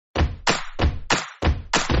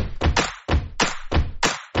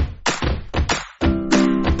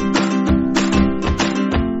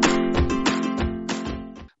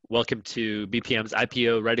Welcome to BPM's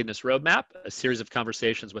IPO Readiness Roadmap, a series of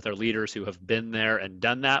conversations with our leaders who have been there and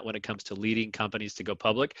done that when it comes to leading companies to go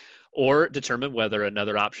public or determine whether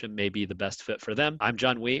another option may be the best fit for them. I'm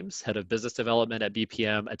John Weems, Head of Business Development at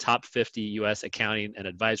BPM, a top 50 US accounting and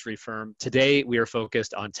advisory firm. Today, we are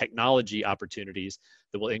focused on technology opportunities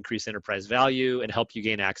that will increase enterprise value and help you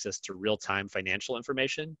gain access to real-time financial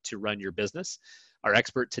information to run your business. Our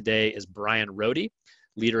expert today is Bryan Rhody,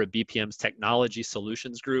 leader of BPM's Technology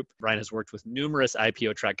Solutions Group. Bryan has worked with numerous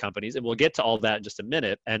IPO track companies, and we'll get to all that in just a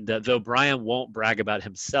minute. And though Bryan won't brag about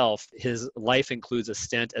himself, his life includes a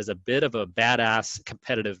stint as a bit of a badass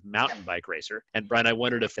competitive mountain bike racer. And Bryan, I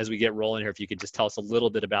wondered if, as we get rolling here, if you could just tell us a little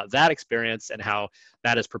bit about that experience and how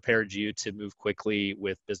that has prepared you to move quickly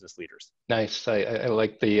with business leaders. Nice. I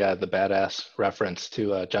like the badass reference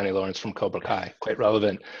to Johnny Lawrence from Cobra Kai. Quite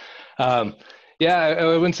relevant. Yeah, I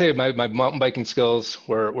wouldn't say my mountain biking skills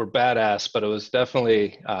were badass, but it was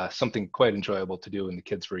definitely something quite enjoyable to do when the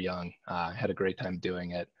kids were young. I had a great time doing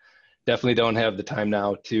it. Definitely don't have the time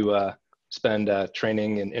now to spend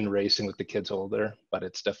training and racing with the kids older, but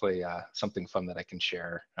it's definitely something fun that I can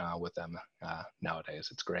share with them nowadays.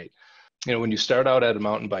 It's great. You know, when you start out at a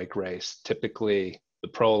mountain bike race, typically the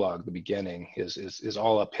prologue, the beginning, is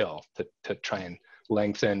all uphill to try and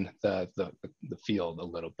lengthen the field a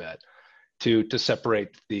little bit. To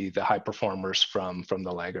separate the high performers from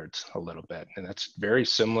the laggards a little bit. And that's very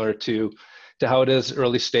similar to how it is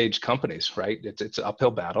early stage companies, right? It's an uphill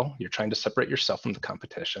battle. You're trying to separate yourself from the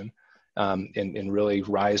competition and really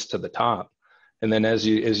rise to the top. And then as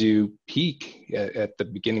you peak at the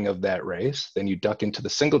beginning of that race, then you duck into the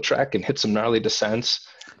single track and hit some gnarly descents.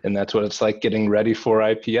 And that's what it's like getting ready for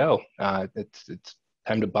IPO. It's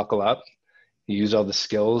time to buckle up. You use all the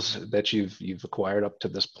skills that you've acquired up to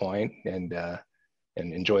this point, and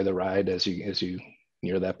enjoy the ride as you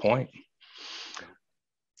near that point.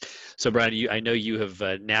 So, Bryan, I know you have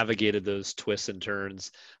navigated those twists and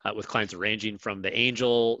turns with clients ranging from the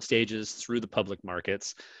angel stages through the public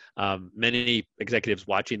markets. Many executives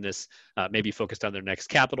watching this may be focused on their next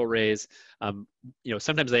capital raise.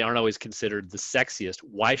 Sometimes they aren't always considered the sexiest.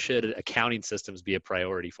 Why should accounting systems be a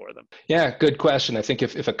priority for them? Yeah, good question. I think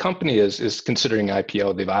if a company is considering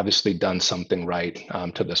IPO, they've obviously done something right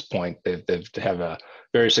to this point. They have a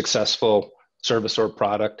very successful service or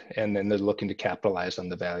product, and then they're looking to capitalize on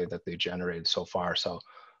the value that they generated so far. So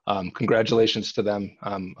congratulations to them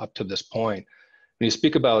up to this point. When you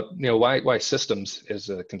speak about why systems is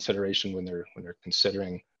a consideration when they're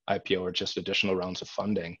considering IPO or just additional rounds of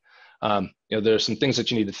funding, there are some things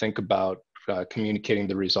that you need to think about communicating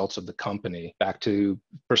the results of the company back to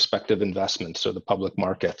prospective investments or the public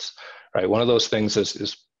markets, right? One of those things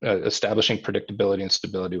is establishing predictability and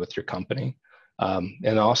stability with your company.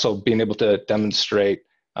 And also being able to demonstrate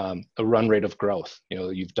a run rate of growth.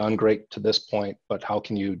 You've done great to this point, but how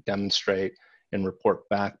can you demonstrate and report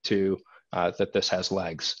back to that this has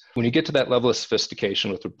legs? When you get to that level of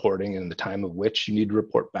sophistication with reporting and the time of which you need to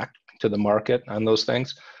report back to the market on those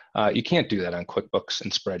things, you can't do that on QuickBooks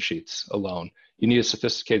and spreadsheets alone. You need a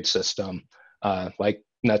sophisticated system like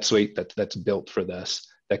NetSuite that's built for this,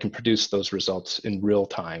 that can produce those results in real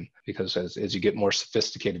time, because as you get more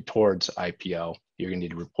sophisticated towards IPO, you're going to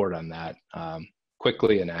need to report on that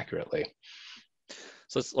quickly and accurately.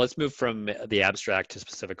 So let's move from the abstract to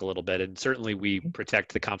specific a little bit. And certainly we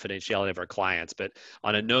protect the confidentiality of our clients, but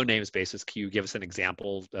on a no names basis, can you give us an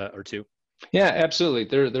example or two? Yeah,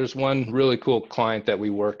 absolutely. There's one really cool client that we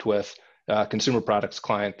worked with, a consumer products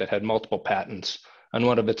client that had multiple patents on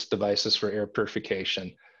one of its devices for air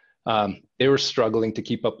purification. They were struggling to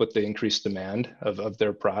keep up with the increased demand of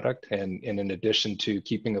their product. And in addition to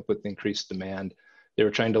keeping up with the increased demand, they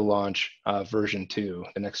were trying to launch version 2,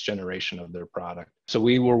 the next generation of their product. So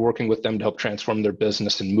we were working with them to help transform their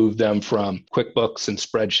business and move them from QuickBooks and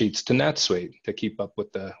spreadsheets to NetSuite to keep up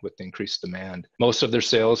with the increased demand. Most of their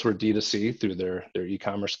sales were D2C through their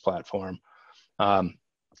e-commerce platform.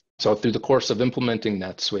 So through the course of implementing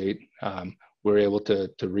NetSuite, we're able to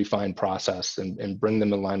refine process and bring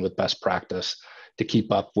them in line with best practice to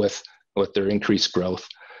keep up with their increased growth.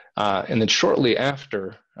 And then shortly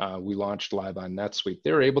after we launched live on NetSuite,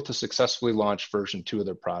 they were able to successfully launch version 2 of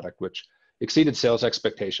their product, which exceeded sales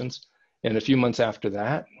expectations. And a few months after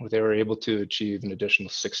that, they were able to achieve an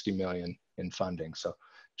additional $60 million in funding. So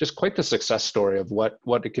just quite the success story of what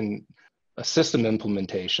a system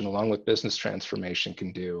implementation along with business transformation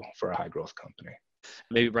can do for a high growth company.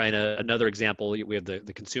 Maybe, Bryan, another example, we have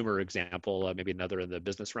the consumer example, maybe another in the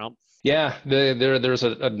business realm. Yeah, there's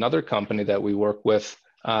another company that we work with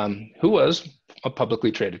who was a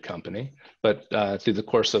publicly traded company, but through the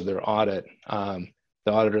course of their audit,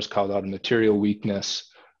 the auditors called out a material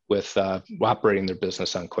weakness with operating their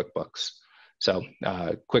business on QuickBooks. So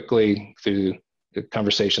quickly through the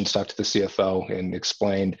conversations, talked to the CFO and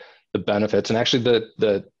explained the benefits. And actually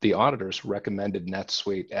the auditors recommended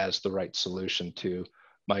NetSuite as the right solution to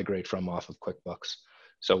migrate from off of QuickBooks.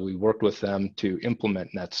 So we worked with them to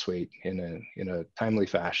implement NetSuite in a timely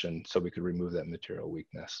fashion so we could remove that material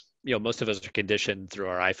weakness. Most of us are conditioned through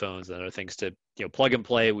our iPhones and other things to, plug and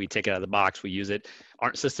play. We take it out of the box, we use it.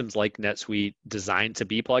 Aren't systems like NetSuite designed to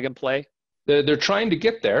be plug and play? They're trying to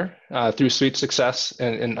get there through Suite Success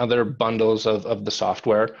and other bundles of the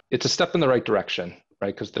software. It's a step in the right direction,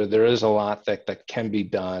 right? Because there is a lot that can be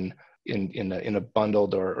done in a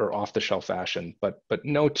bundled or off-the-shelf fashion, but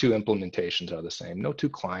no two implementations are the same. No two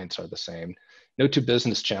clients are the same. No two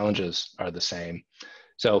business challenges are the same.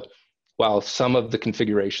 So while some of the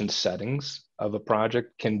configuration settings of a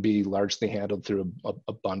project can be largely handled through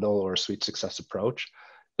a bundle or a Suite Success approach,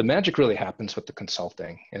 the magic really happens with the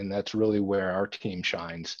consulting, and that's really where our team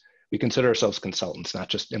shines. We consider ourselves consultants, not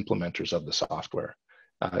just implementers of the software.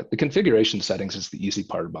 The configuration settings is the easy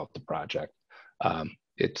part about the project.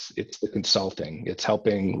 It's the consulting. It's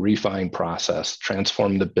helping refine process,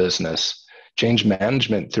 transform the business, change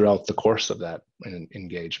management throughout the course of that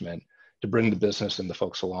engagement to bring the business and the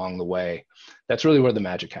folks along the way. That's really where the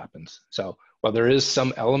magic happens. So while there is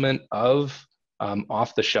some element of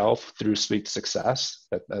off the shelf through Suite Success,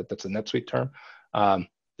 that's a NetSuite term,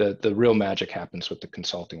 the real magic happens with the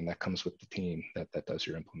consulting that comes with the team that does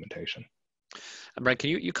your implementation. Bryan, can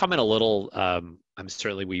you comment a little?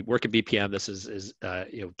 Certainly we work at BPM. This is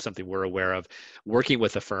something we're aware of. Working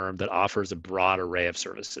with a firm that offers a broad array of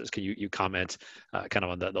services. Can you comment kind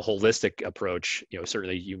of on the holistic approach?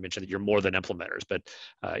 Certainly you mentioned that you're more than implementers, but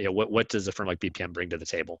what does a firm like BPM bring to the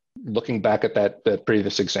table? Looking back at that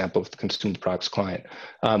previous example of the consumer products client,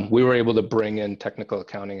 we were able to bring in technical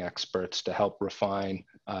accounting experts to help refine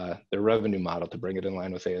their revenue model to bring it in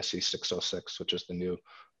line with ASC 606, which is the new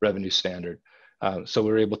revenue standard. So we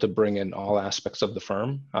were able to bring in all aspects of the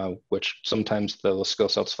firm, which sometimes the skill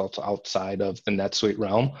sets felt outside of the NetSuite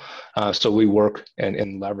realm. So we work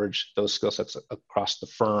and leverage those skill sets across the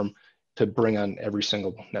firm to bring on every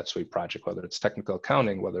single NetSuite project, whether it's technical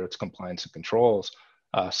accounting, whether it's compliance and controls,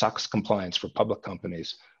 SOX compliance for public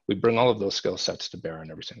companies. We bring all of those skill sets to bear on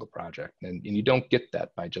every single project. And you don't get that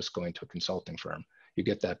by just going to a consulting firm. You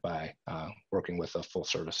get that by working with a full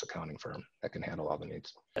service accounting firm that can handle all the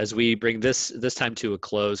needs. As we bring this time to a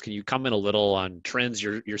close, can you comment a little on trends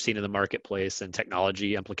you're seeing in the marketplace and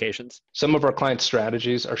technology implications? Some of our client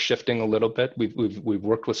strategies are shifting a little bit. We've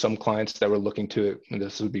worked with some clients that were looking to, and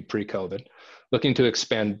this would be pre-COVID, looking to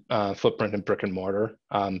expand footprint in brick and mortar.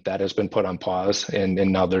 That has been put on pause, and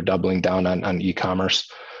now they're doubling down on e-commerce.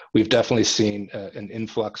 We've definitely seen an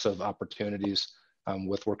influx of opportunities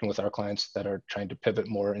with working with our clients that are trying to pivot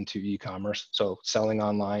more into e-commerce. So selling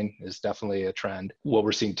online is definitely a trend. What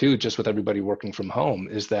we're seeing too, just with everybody working from home,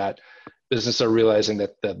 is that businesses are realizing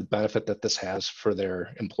that the benefit that this has for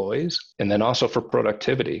their employees, and then also for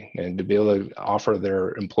productivity, and to be able to offer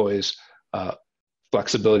their employees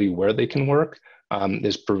flexibility where they can work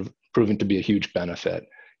is proven to be a huge benefit.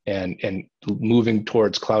 And moving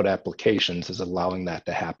towards cloud applications is allowing that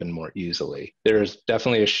to happen more easily. There's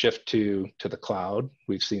definitely a shift to the cloud.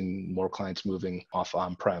 We've seen more clients moving off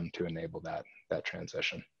on-prem to enable that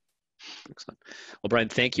transition. Excellent. Well, Bryan,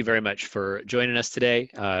 thank you very much for joining us today.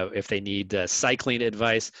 If they need cycling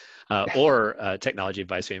advice or technology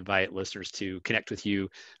advice, we invite listeners to connect with you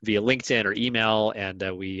via LinkedIn or email, and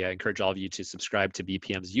we encourage all of you to subscribe to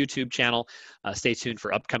BPM's YouTube channel. Stay tuned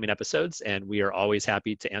for upcoming episodes, and we are always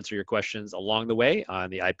happy to answer your questions along the way on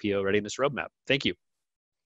the IPO Readiness Roadmap. Thank you.